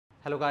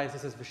Hello guys,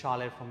 this is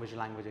𝗖𝗍𝗶 from Visual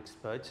Language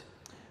Experts.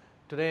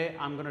 Today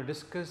I'm going to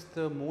discuss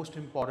the most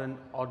important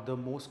or the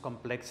most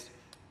complex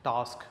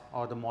task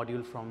or the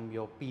module from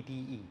your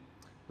PTE,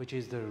 which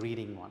is the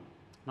reading one.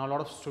 Now a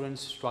lot of students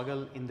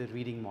struggle in the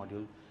reading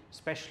module,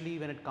 especially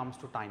when it comes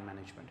to time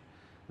management.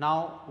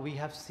 Now we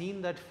have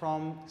seen that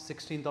from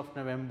 16th of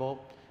November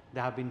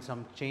there have been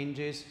some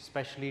changes,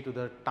 especially to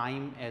the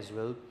time as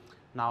well.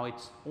 Now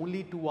it's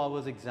only 2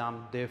 hours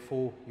exam,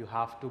 therefore you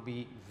have to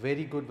be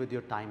very good with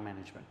your time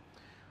management.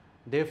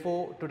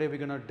 Therefore, today we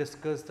are going to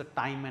discuss the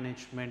time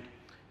management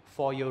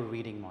for your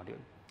reading module.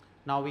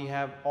 Now we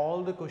have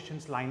all the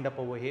questions lined up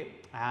over here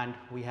and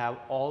we have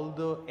all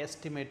the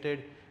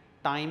estimated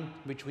time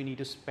which we need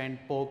to spend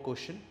per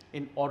question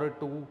in order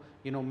to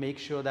make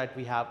sure that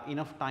we have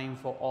enough time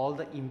for all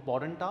the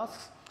important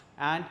tasks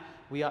and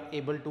we are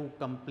able to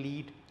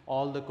complete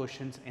all the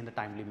questions in the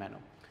timely manner.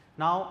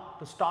 Now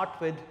to start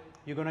with,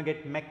 you are going to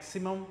get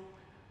maximum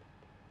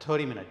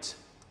 30 minutes,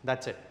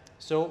 that's it.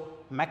 So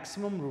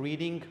maximum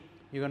reading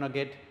you are going to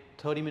get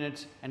 30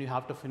 minutes and you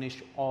have to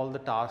finish all the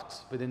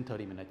tasks within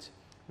 30 minutes.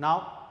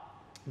 Now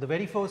the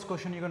very first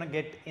question you are going to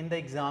get in the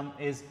exam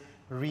is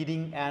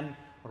reading and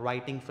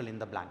writing fill in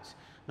the blanks.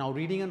 Now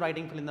reading and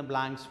writing fill in the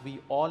blanks we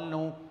all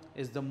know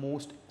is the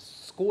most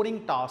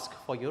scoring task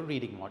for your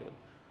reading module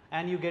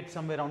and you get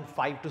somewhere around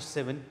 5 to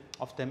 7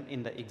 of them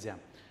in the exam.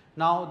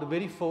 Now the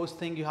very first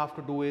thing you have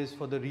to do is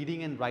for the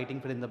reading and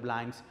writing fill in the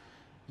blanks,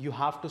 you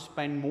have to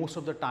spend most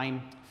of the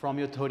time from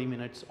your 30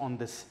 minutes on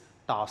this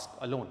task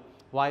alone.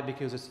 Why?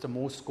 Because it's the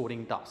most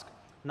scoring task.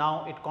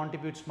 Now it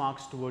contributes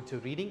marks towards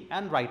your reading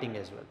and writing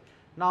as well.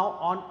 Now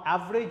on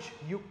average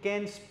you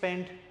can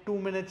spend 2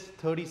 minutes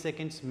 30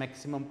 seconds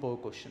maximum per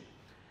question.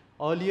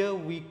 Earlier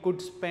we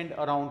could spend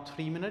around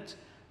 3 minutes,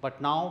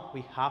 but now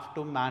we have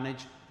to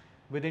manage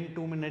within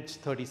 2 minutes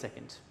 30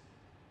 seconds.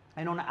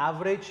 And on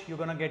average you are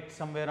going to get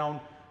somewhere around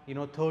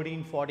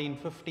 13, 14,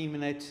 15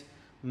 minutes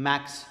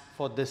max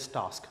for this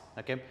task.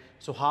 Okay,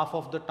 so half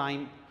of the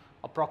time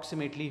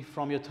approximately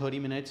from your 30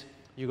 minutes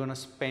you are going to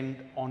spend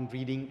on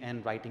reading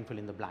and writing fill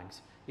in the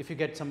blanks. If you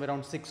get somewhere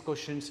around 6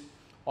 questions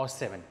or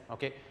 7,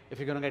 okay. If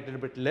you are going to get a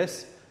little bit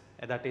less,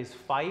 that is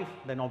 5,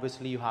 then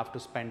obviously you have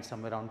to spend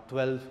somewhere around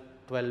 12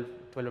 and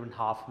a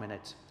half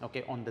minutes,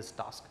 okay, on this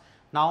task.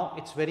 Now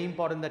it's very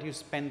important that you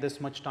spend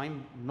this much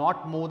time,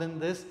 not more than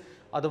this,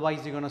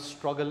 otherwise you are going to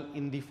struggle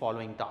in the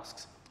following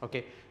tasks.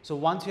 Okay, so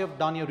once you have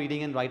done your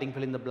reading and writing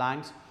fill in the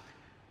blanks,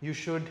 you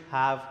should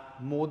have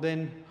more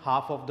than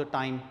half of the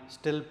time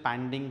still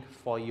pending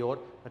for your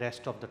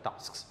rest of the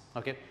tasks.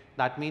 Okay,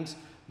 that means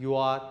you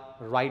are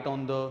right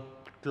on the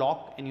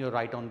clock and you are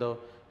right on the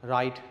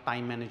right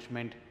time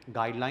management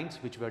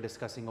guidelines which we are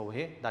discussing over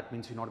here. That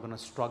means you are not going to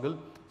struggle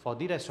for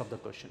the rest of the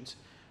questions.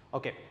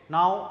 Okay,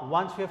 now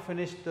once we have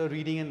finished the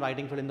reading and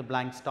writing fill in the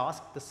blanks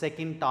task, the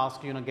second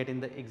task you get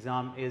in the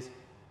exam is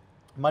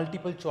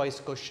multiple choice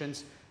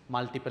questions,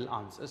 multiple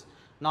answers.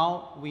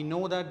 Now we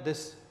know that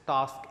this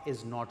task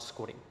is not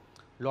scoring.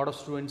 A lot of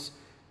students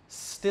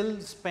still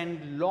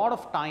spend lot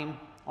of time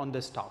on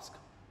this task,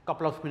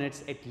 couple of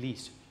minutes at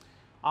least.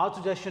 Our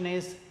suggestion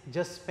is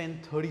just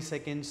spend 30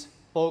 seconds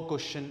per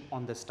question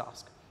on this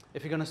task.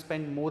 If you are going to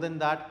spend more than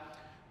that,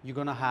 you are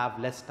going to have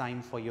less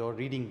time for your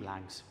reading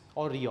blanks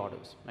or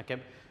reorders.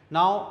 Okay,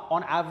 now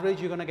on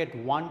average you are going to get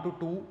 1 to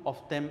 2 of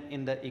them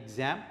in the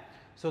exam.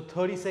 So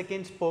 30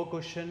 seconds per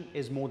question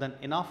is more than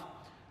enough,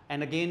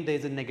 and again there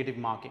is a negative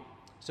marking.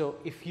 So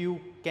if you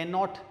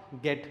cannot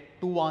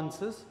get 2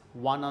 answers,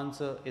 1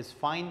 answer is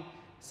fine,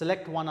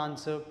 select 1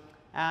 answer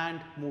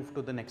and move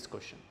to the next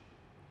question.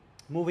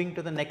 Moving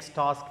to the next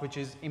task, which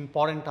is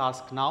important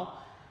task now,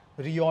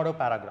 reorder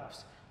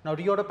paragraphs. Now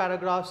reorder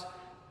paragraphs,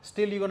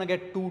 still you are going to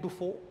get 2 to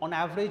 4. On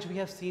average we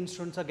have seen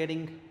students are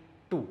getting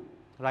 2,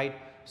 right?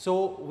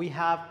 So we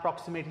have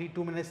approximately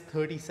 2 minutes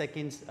 30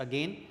 seconds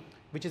again,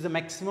 which is the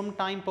maximum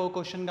time per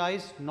question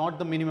guys, not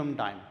the minimum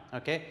time.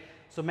 Okay,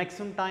 so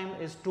maximum time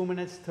is 2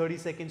 minutes 30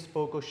 seconds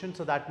per question.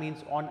 So that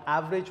means on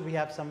average we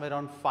have somewhere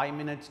around 5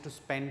 minutes to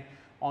spend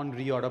on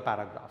reorder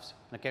paragraphs.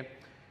 Okay,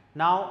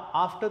 now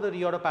after the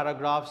reorder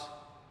paragraphs,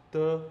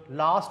 the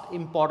last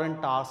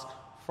important task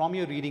from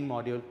your reading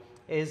module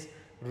is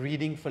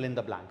reading fill in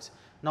the blanks.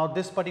 Now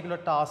this particular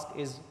task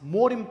is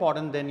more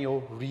important than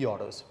your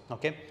reorders.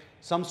 Okay,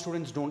 some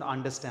students don't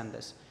understand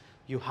this.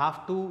 You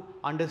have to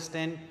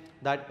understand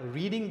that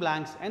reading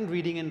blanks and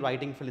reading and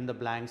writing fill in the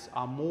blanks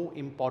are more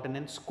important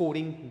in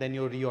scoring than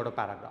your reorder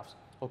paragraphs.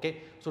 Okay,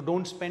 so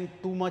don't spend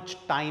too much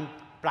time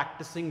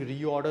practicing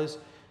reorders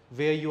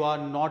where you are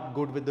not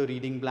good with the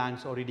reading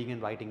blanks or reading and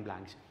writing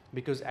blanks,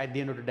 because at the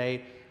end of the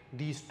day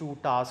these two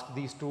tasks,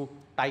 these two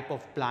type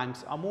of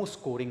blanks are more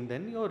scoring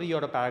than your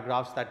reorder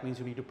paragraphs. That means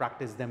you need to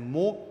practice them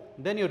more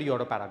than your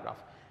reorder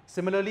paragraph.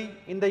 Similarly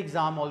in the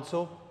exam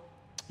also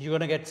you are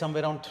going to get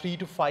somewhere around 3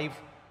 to 5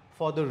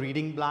 for the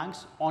reading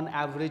blanks. On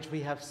average we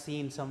have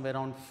seen somewhere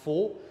around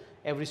 4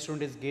 every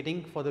student is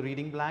getting for the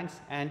reading blanks,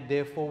 and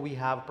therefore we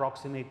have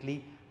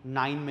approximately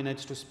 9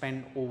 minutes to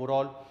spend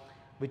overall,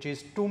 which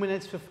is 2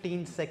 minutes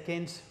 15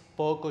 seconds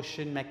per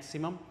question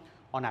maximum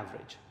on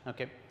average.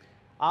 Okay,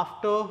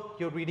 After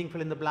your reading fill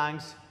in the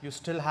blanks, you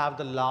still have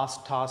the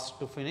last task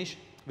to finish,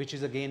 which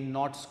is again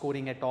not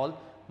scoring at all,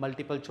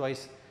 multiple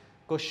choice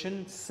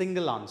question,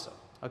 single answer.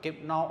 Okay.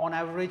 Now on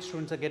average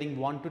students are getting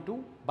 1 to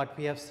 2, but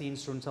we have seen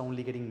students are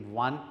only getting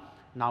 1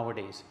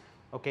 nowadays.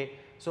 Okay.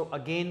 So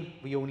again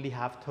we only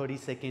have 30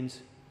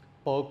 seconds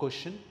per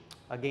question.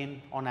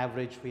 Again on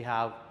average we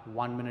have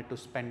 1 minute to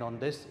spend on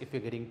this if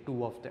you're getting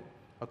 2 of them.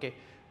 Okay.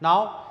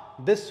 Now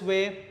this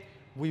way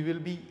we will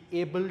be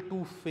able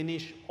to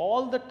finish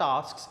all the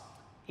tasks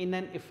in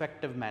an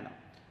effective manner.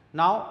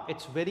 Now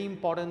it's very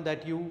important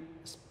that you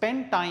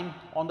spend time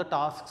on the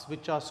tasks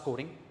which are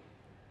scoring,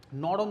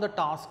 not on the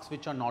tasks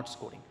which are not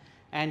scoring.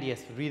 And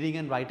yes, reading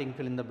and writing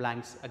fill in the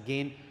blanks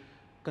again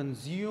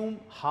consume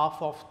half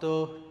of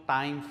the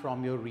time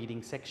from your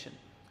reading section,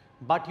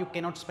 but you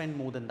cannot spend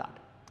more than that.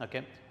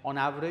 Okay. On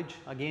average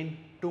again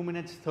 2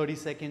 minutes 30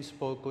 seconds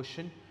per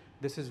question.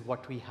 This is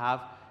what we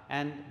have,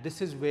 and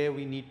this is where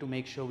we need to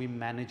make sure we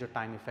manage our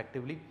time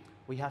effectively.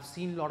 We have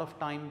seen a lot of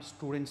time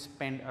students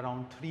spend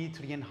around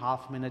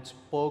 3.5 minutes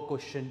per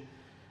question,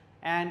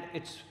 and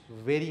it's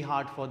very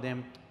hard for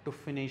them to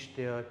finish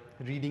their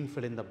reading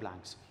fill in the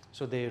blanks.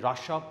 So they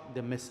rush up,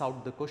 they miss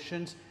out the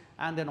questions,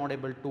 and they're not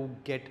able to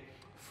get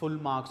full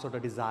marks or the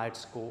desired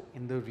score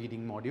in the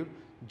reading module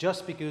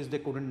just because they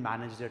couldn't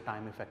manage their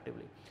time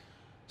effectively.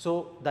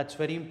 So that's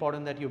very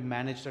important that you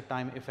manage the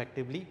time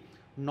effectively,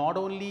 not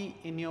only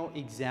in your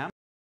exam,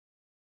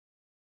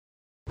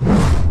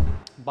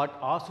 but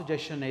our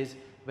suggestion is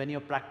when you're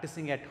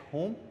practicing at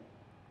home,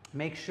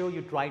 make sure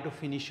you try to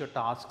finish your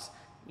tasks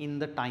in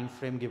the time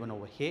frame given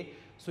over here,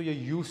 so you're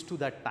used to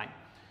that time.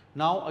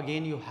 Now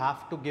again you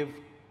have to give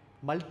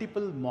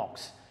multiple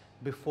mocks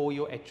before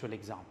your actual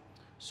exam,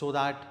 so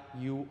that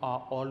you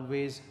are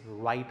always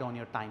right on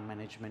your time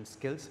management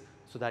skills,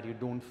 so that you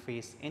don't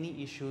face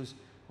any issues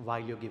while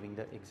you're giving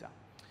the exam.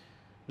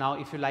 Now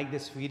if you like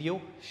this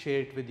video, share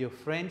it with your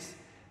friends.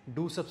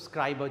 Do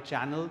subscribe our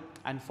channel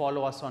and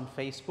follow us on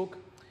Facebook.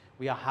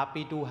 We are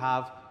happy to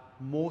have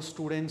more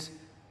students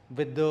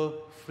with the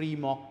free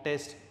mock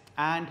test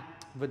and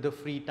with the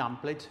free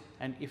templates,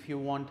 and if you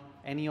want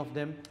any of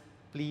them,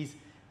 please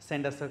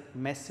send us a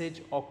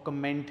message or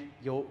comment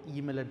your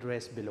email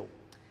address below.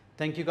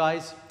 Thank you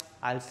guys.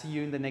 I'll see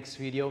you in the next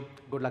video.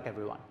 Good luck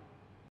everyone.